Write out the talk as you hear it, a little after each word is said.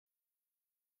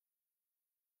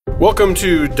Welcome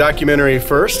to Documentary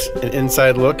First, an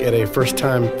inside look at a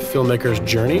first-time filmmaker's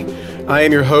journey. I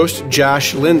am your host,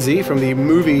 Josh Lindsay from the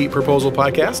Movie Proposal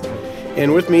Podcast.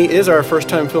 And with me is our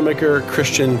first-time filmmaker,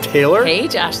 Christian Taylor. Hey,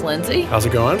 Josh Lindsay. How's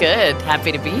it going? Good.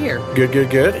 Happy to be here.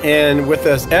 Good. And with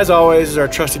us, as always, is our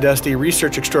trusty dusty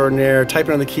research extraordinaire,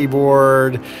 typing on the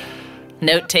keyboard,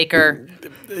 note taker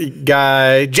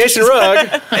guy, Jason Rugg.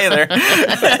 Hey there.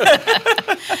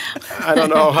 I don't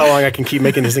know how long I can keep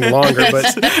making this thing longer,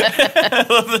 but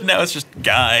now it's just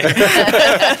guy.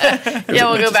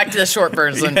 Yeah, we'll go back to the short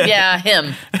version. Yeah,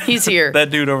 him. He's here. That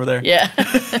dude over there. Yeah.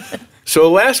 So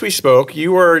last we spoke,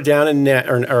 you were down in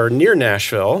or near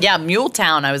Nashville. Yeah,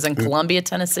 Muletown. I was in Columbia,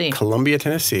 Tennessee.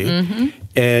 Mm-hmm.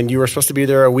 And you were supposed to be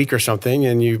there a week or something,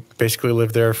 and you basically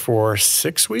lived there for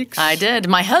 6 weeks? I did.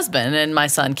 My husband and my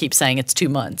son keep saying it's 2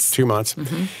 months. 2 months.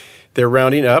 Mm-hmm. They're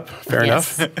rounding up. Fair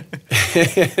enough.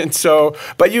 And so,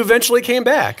 but you eventually came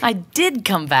back. I did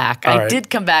come back. All I right. did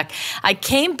come back. I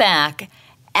came back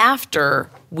after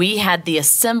we had the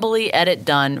assembly edit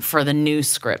done for the new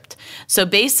script. So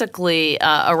basically,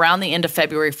 around the end of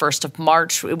February, 1st of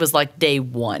March, it was like day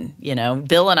one. You know,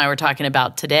 Bill and I were talking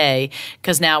about today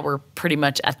because now we're pretty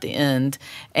much at the end,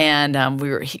 and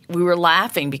we were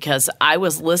laughing because I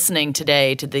was listening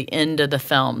today to the end of the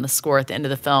film, the score at the end of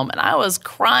the film, and I was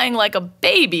crying like a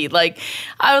baby. Like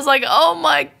I was like, "Oh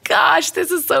my gosh,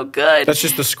 this is so good." That's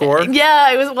just the score?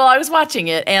 Yeah, it was. Well, I was watching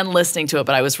it and listening to it,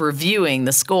 but I was reviewing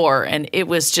the score, and it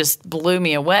was just blew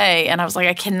me away. And I was like,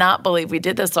 I cannot believe we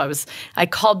did this. So I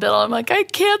called Bill, and I'm like, I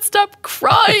can't stop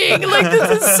crying. Like,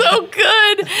 this is so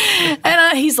good.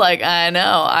 And he's like, I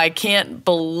know. I can't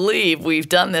believe we've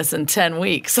done this in 10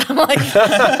 weeks. I'm like,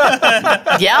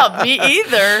 yeah, me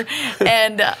either.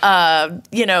 And,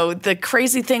 the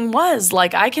crazy thing was,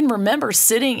 like, I can remember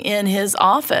sitting in his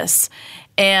office,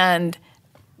 and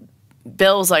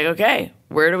Bill's like, okay,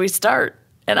 where do we start?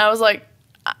 And I was like,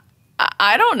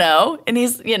 I don't know. And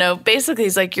he's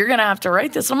like, you're going to have to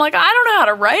write this. I'm like, I don't know how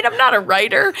to write. I'm not a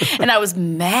writer. And I was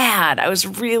mad. I was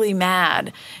really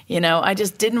mad. I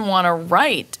just didn't want to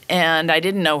write, and I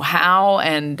didn't know how,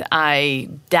 and I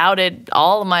doubted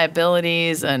all of my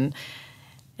abilities, and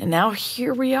now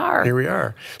here we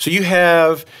are. So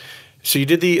you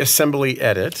did the assembly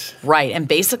edit. Right. And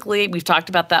basically, we've talked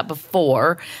about that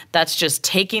before. That's just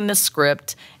taking the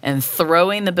script and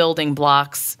throwing the building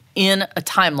blocks in a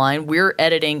timeline. We're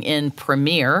editing in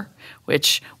Premiere,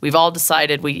 which we've all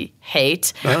decided we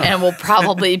hate, and we'll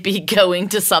probably be going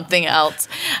to something else.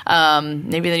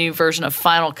 Maybe the new version of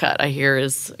Final Cut, I hear,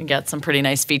 is got some pretty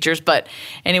nice features. But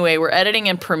anyway, we're editing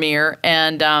in Premiere,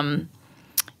 and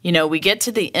we get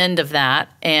to the end of that,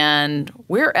 and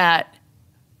we're at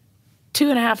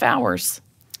 2.5 hours.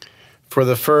 For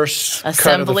the first assembly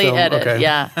cut of the film. edit, okay.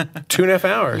 Yeah. 2.5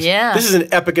 hours. Yeah. This is an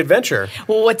epic adventure.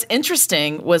 Well, what's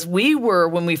interesting was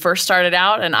when we first started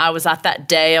out, and I was at that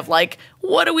day of like,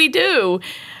 what do?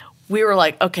 We were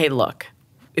like, okay, look,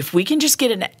 if we can just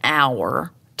get an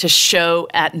hour to show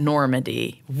at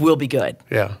Normandy, we'll be good.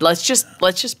 Yeah. Let's just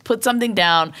put something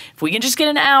down. If we can just get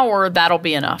an hour, that'll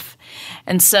be enough.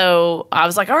 And so I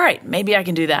was like, all right, maybe I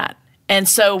can do that. And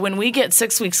so when we get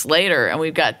 6 weeks later and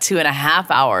we've got 2.5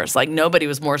 hours, like nobody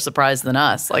was more surprised than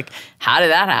us. Like, how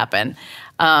did that happen?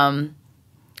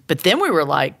 But then we were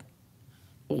like,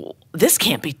 this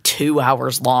can't be 2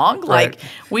 hours long. Right. Like,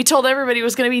 we told everybody it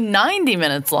was going to be 90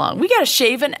 minutes long. We got to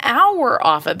shave an hour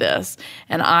off of this.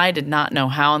 And I did not know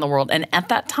how in the world. And at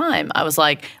that time, I was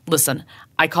like, listen,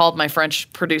 I called my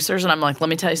French producers, and I'm like, let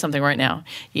me tell you something right now.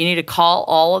 You need to call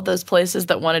all of those places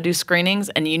that want to do screenings,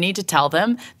 and you need to tell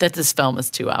them that this film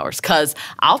is 2 hours, because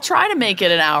I'll try to make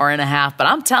it an hour and a half, but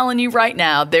I'm telling you right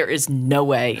now, there is no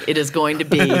way it is going to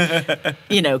be,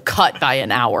 cut by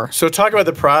an hour. So talk about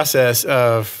the process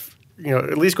of,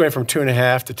 at least going from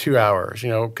 2.5 to 2 hours,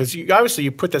 because obviously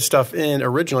you put that stuff in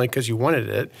originally because you wanted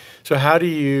it. So how do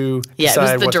you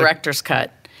decide it was the director's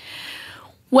cut.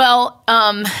 Well,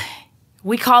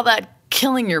 we call that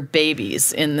killing your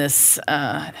babies in this,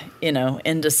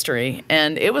 industry.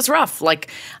 And it was rough. Like,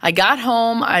 I got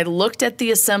home, I looked at the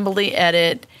assembly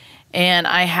edit, and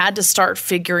I had to start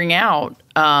figuring out,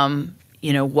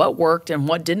 what worked and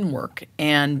what didn't work,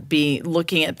 and be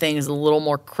looking at things a little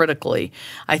more critically.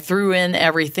 I threw in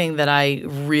everything that I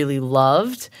really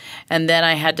loved, and then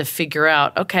I had to figure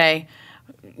out, okay,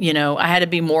 I had to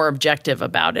be more objective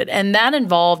about it. And that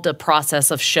involved a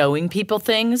process of showing people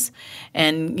things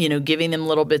and, giving them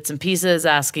little bits and pieces,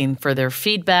 asking for their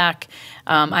feedback.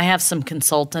 I have some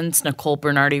consultants, Nicole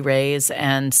Bernardi-Reyes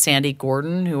and Sandy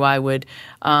Gordon, who I would,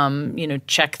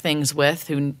 check things with,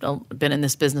 who've been in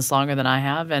this business longer than I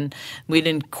have. And we'd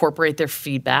incorporate their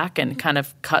feedback and kind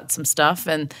of cut some stuff.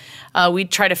 And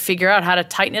we'd try to figure out how to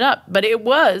tighten it up. But it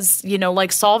was,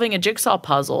 like solving a jigsaw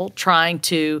puzzle, trying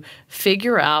to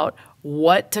figure out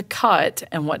what to cut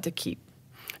and what to keep.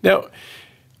 Now,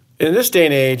 in this day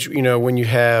and age, when you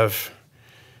have,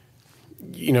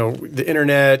 the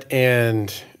internet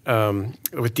and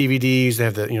with DVDs, they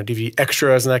have the, DVD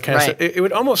extras and that kind of stuff. It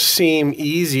would almost seem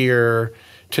easier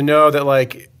to know that,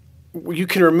 like, you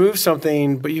can remove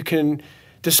something, but you can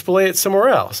display it somewhere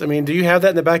else. I mean, do you have that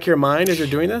in the back of your mind as you're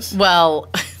doing this? Well,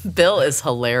 Bill is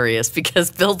hilarious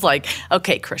because Bill's like,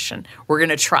 okay, Christian, we're going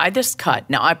to try this cut.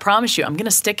 Now, I promise you, I'm going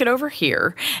to stick it over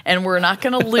here and we're not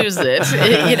going to lose it,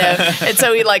 And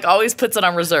so he always puts it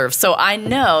on reserve. So I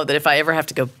know that if I ever have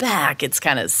to go back, it's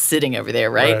kind of sitting over there,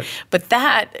 right? But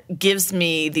that gives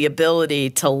me the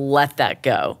ability to let that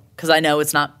go because I know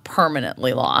it's not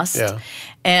permanently lost. Yeah.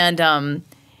 And,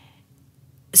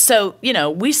 so,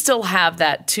 we still have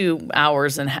that 2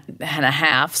 hours and a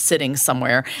half sitting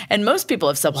somewhere. And most people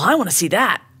have said, well, I want to see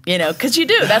that, because you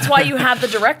do. That's why you have the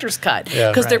director's cut.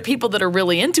 Because there are people that are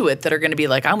really into it that are going to be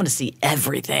like, I want to see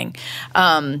everything.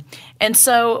 And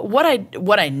so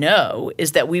what I know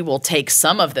is that we will take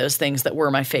some of those things that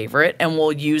were my favorite and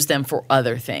we'll use them for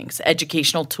other things.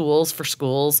 Educational tools for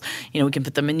schools. We can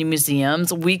put them in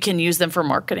museums. We can use them for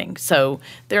marketing. So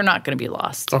they're not going to be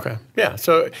lost. Okay. Yeah.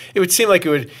 So it would seem like it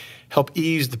would help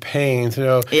ease the pain to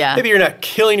know maybe you're not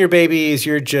killing your babies,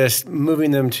 you're just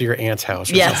moving them to your aunt's house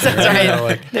or something. That's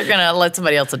right. They're going to let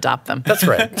somebody else adopt them. That's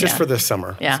right. Just for this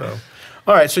summer. Yeah. So.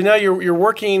 All right, so now you're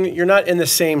working, you're not in the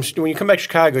same, when you come back to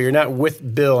Chicago, you're not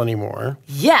with Bill anymore.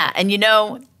 Yeah, and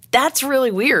that's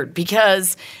really weird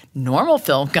because normal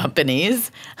film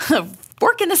companies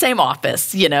work in the same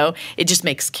office, It just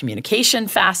makes communication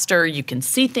faster. You can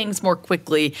see things more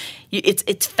quickly.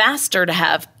 It's faster to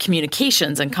have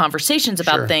communications and conversations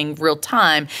about things real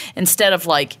time instead of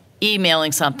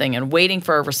emailing something and waiting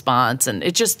for a response, and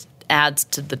it just adds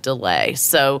to the delay.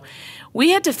 So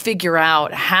we had to figure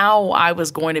out how I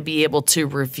was going to be able to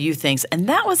review things, and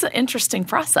that was an interesting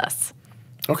process.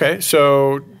 Okay,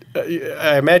 so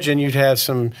I imagine you'd have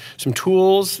some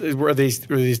tools. Were these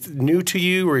new to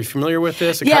you? Were you familiar with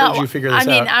this? How did you figure this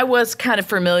out? I was kind of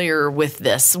familiar with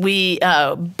this.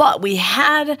 But we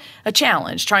had a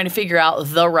challenge trying to figure out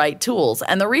the right tools.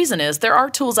 And the reason is there are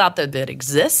tools out there that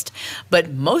exist,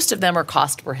 but most of them are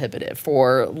cost prohibitive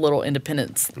for little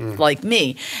independents like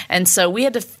me. And so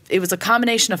it was a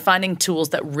combination of finding tools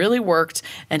that really worked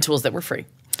and tools that were free.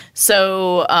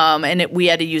 So, we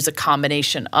had to use a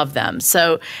combination of them.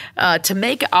 So, to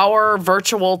make our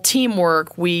virtual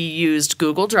teamwork, we used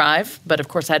Google Drive, but of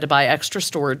course I had to buy extra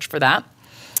storage for that.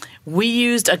 We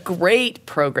used a great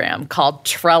program called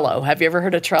Trello. Have you ever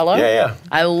heard of Trello? Yeah.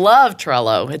 I love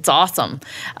Trello. It's awesome.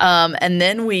 And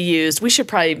then we should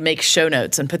probably make show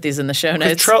notes and put these in the show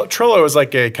notes. Trello is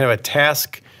like a kind of a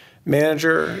task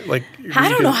manager. I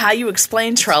don't know how you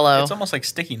explain Trello. It's almost like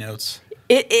sticky notes.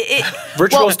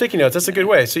 Virtual sticky notes. That's a good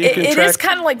way. So you can track. It is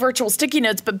kind of like virtual sticky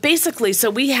notes, but basically, so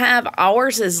we have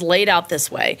ours is laid out this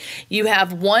way. You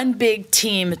have one big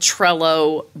team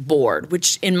Trello board,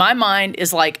 which in my mind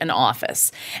is like an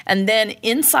office. And then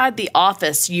inside the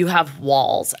office, you have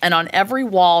walls. And on every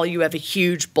wall, you have a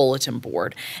huge bulletin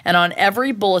board. And on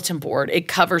every bulletin board, it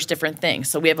covers different things.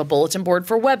 So we have a bulletin board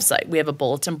for website. We have a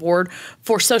bulletin board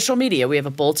for social media. We have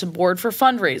a bulletin board for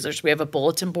fundraisers. We have a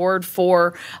bulletin board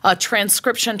for transcription,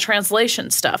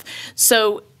 translation stuff.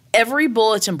 So every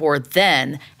bulletin board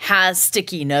then has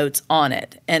sticky notes on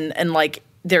it. And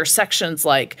there are sections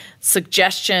like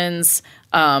suggestions,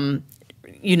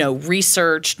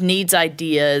 research, needs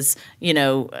ideas,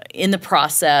 in the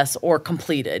process or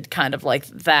completed, kind of like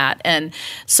that. And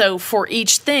so for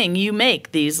each thing, you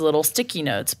make these little sticky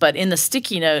notes. But in the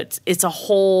sticky notes, it's a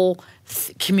whole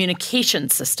communication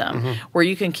system where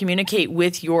you can communicate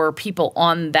with your people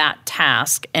on that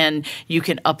task, and you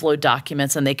can upload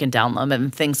documents and they can download them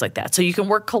and things like that. So you can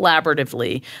work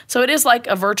collaboratively. So it is like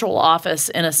a virtual office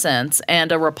in a sense,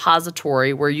 and a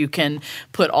repository where you can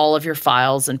put all of your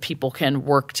files and people can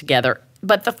work together.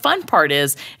 But the fun part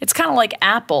is it's kind of like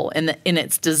Apple in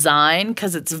its design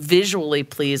because it's visually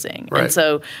pleasing. Right. And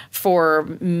so for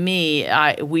me,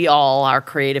 our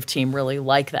creative team really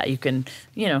like that. You can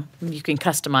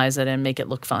customize it and make it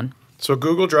look fun. So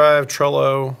Google Drive,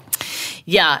 Trello.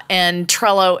 Yeah, and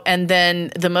Trello. And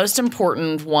then the most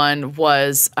important one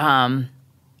was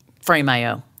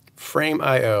Frame.io.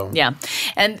 Frame.io. Yeah.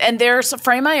 And there's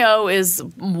Frame.io is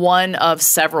one of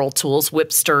several tools.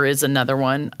 Whipster is another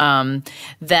one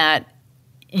that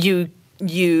you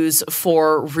use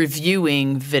for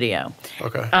reviewing video.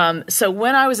 Okay. So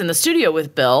when I was in the studio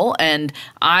with Bill and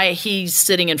he's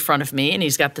sitting in front of me and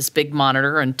he's got this big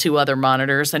monitor and 2 other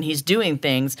monitors and he's doing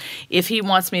things. If he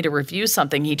wants me to review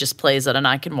something, he just plays it and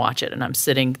I can watch it and I'm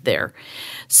sitting there.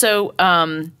 So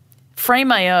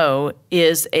Frame.io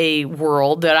is a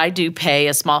world that I do pay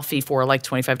a small fee for, like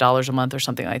 $25 a month or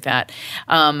something like that,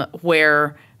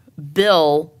 where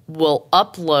Bill will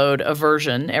upload a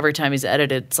version every time he's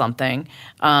edited something,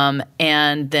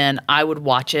 and then I would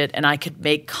watch it and I could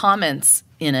make comments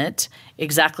in it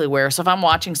exactly where. So if I'm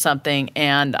watching something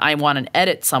and I want an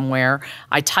edit somewhere,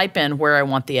 I type in where I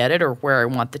want the edit or where I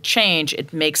want the change.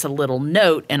 It makes a little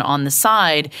note, and on the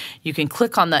side, you can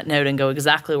click on that note and go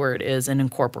exactly where it is and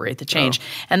incorporate the change.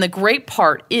 Oh. And the great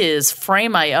part is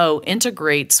Frame.io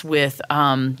integrates with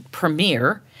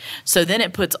Premiere. So then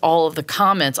it puts all of the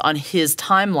comments on his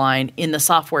timeline in the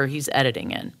software he's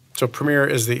editing in. So Premiere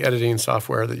is the editing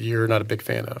software that you're not a big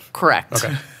fan of? Correct.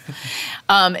 Okay.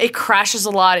 It crashes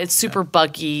a lot. It's super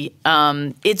buggy.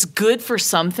 It's good for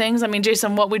some things. I mean,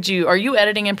 Jason, are you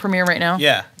editing in Premiere right now?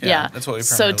 Yeah. That's what we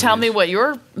So tell me what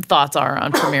your thoughts are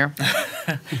on Premiere.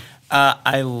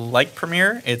 I like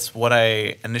Premiere. It's what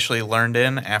I initially learned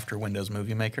in after Windows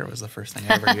Movie Maker was the first thing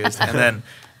I ever used. And then,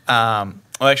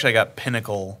 actually I got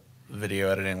Pinnacle video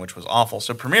editing, which was awful.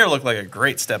 So Premiere looked like a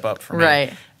great step up for me.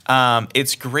 Right.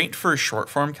 It's great for short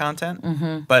form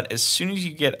content, but as soon as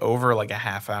you get over like a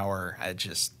half hour,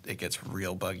 it gets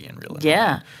real buggy and real annoying.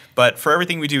 Yeah. But for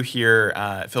everything we do here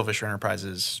at Phil Fisher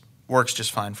Enterprises, works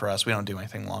just fine for us. We don't do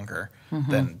anything longer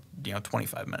than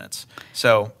 25 minutes.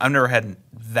 So I've never had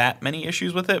that many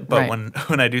issues with it. But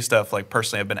when I do stuff, like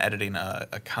personally, I've been editing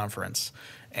a conference.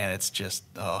 And it's just,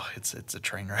 it's a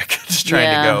train wreck just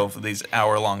trying to go for these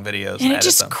hour-long videos and it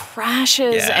just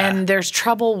crashes, and there's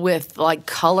trouble with like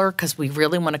color because we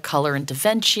really want to color in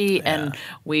DaVinci, and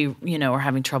we, are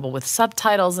having trouble with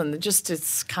subtitles, and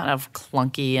it's kind of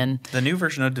clunky. And the new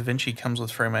version of DaVinci comes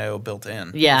with Frame.io built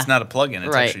in. Yeah, it's not a plugin;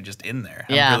 it's actually just in there.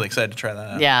 I'm really excited to try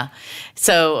that out. Yeah,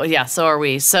 so are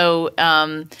we. So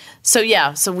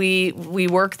we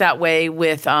work that way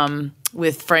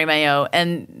with Frame.io.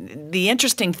 And the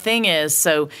interesting thing is,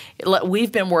 so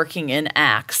we've been working in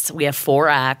acts. We have 4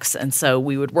 acts, and so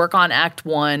we would work on Act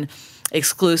 1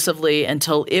 exclusively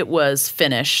until it was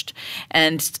finished.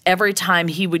 And every time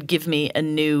he would give me a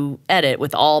new edit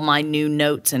with all my new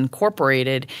notes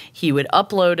incorporated, he would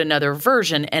upload another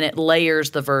version, and it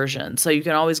layers the version. So you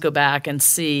can always go back and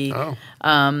see. Oh.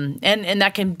 And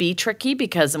that can be tricky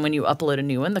because when you upload a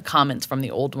new one, the comments from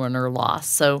the old one are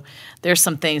lost. So there's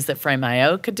some things that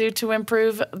Frame.io could do to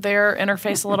improve their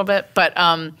interface a little bit. But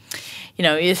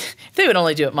if they would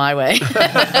only do it my way,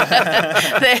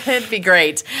 it'd be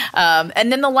great.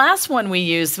 And then the last one we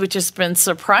used, which has been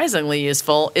surprisingly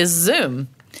useful, is Zoom.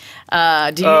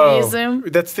 Do you use Zoom?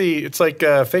 It's like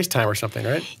FaceTime or something,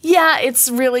 right? Yeah, it's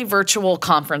really virtual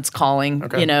conference calling.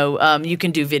 Okay. You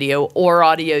can do video or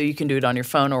audio. You can do it on your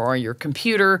phone or your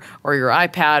computer or your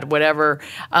iPad, whatever.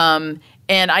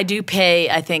 And I do pay,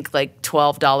 I think, like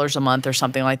 $12 a month or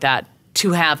something like that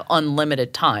to have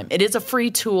unlimited time. It is a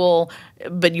free tool,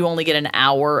 but you only get an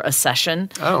hour a session.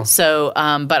 Oh. So,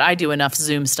 but I do enough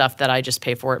Zoom stuff that I just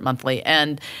pay for it monthly.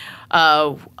 And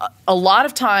a lot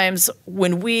of times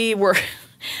when we were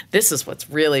 – this is what's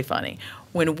really funny.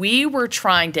 When we were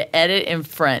trying to edit in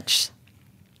French,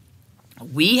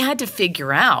 we had to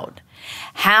figure out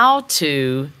how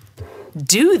to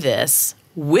do this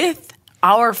with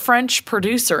our French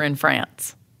producer in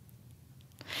France.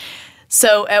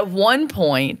 So at one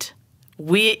point,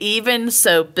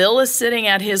 Bill is sitting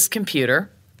at his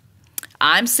computer.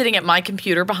 I'm sitting at my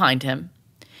computer behind him.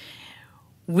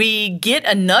 We get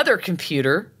another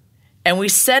computer, and we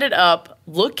set it up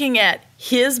looking at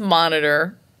his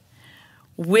monitor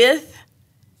with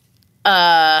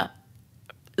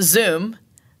Zoom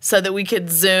so that we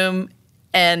could Zoom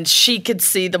and she could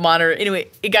see the monitor. Anyway,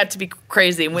 it got to be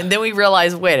crazy. Then we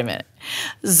realized, wait a minute.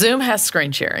 Zoom has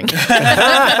screen sharing.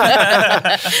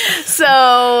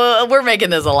 So we're making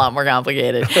this a lot more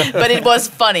complicated. But it was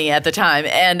funny at the time.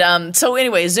 And so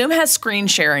anyway, Zoom has screen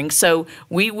sharing. So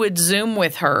we would Zoom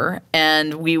with her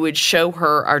and we would show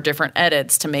her our different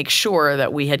edits to make sure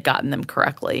that we had gotten them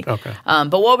correctly. Okay.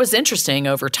 But what was interesting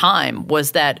over time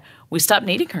was that we stopped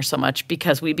needing her so much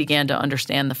because we began to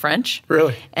understand the French.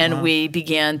 Really? And we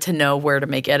began to know where to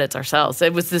make edits ourselves.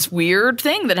 It was this weird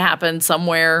thing that happened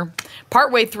somewhere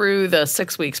partway through the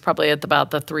 6 weeks, probably at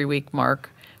about the 3-week mark.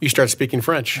 You start speaking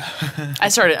French. I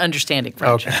started understanding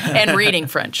French and reading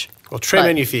French. Well, très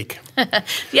magnifique.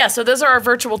 Yeah, so those are our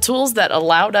virtual tools that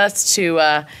allowed us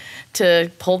to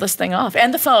pull this thing off.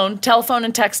 And the phone, telephone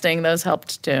and texting, those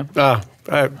helped too.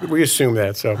 We assume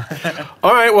that. So,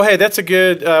 all right. Well, hey, that's a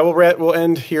good. We'll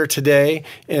end here today,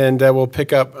 and we'll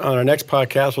pick up on our next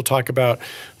podcast. We'll talk about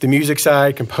the music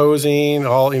side, composing,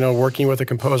 working with a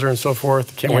composer and so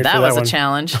forth. Can't wait for that one. That was a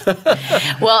challenge.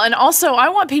 Well, and also I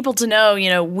want people to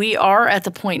know, we are at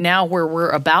the point now where we're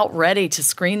about ready to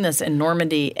screen this in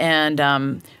Normandy,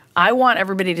 and I want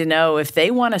everybody to know if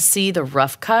they want to see the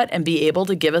rough cut and be able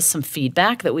to give us some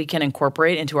feedback that we can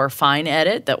incorporate into our fine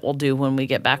edit that we'll do when we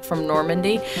get back from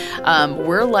Normandy.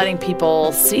 We're letting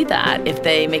people see that if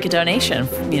they make a donation,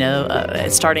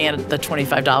 starting at the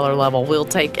 $25 level. We'll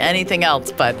take anything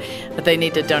else, but they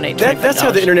need to donate $25. That's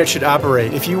how the internet should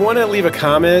operate. If you want to leave a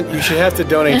comment, you should have to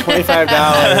donate $25.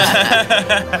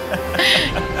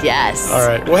 Yes. All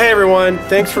right. Well, hey, everyone.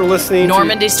 Thanks for listening.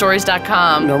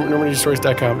 NormandyStories.com.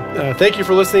 NormandyStories.com. Thank you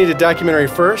for listening to Documentary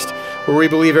First, where we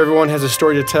believe everyone has a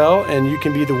story to tell, and you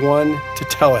can be the one to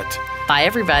tell it. Bye,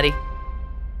 everybody.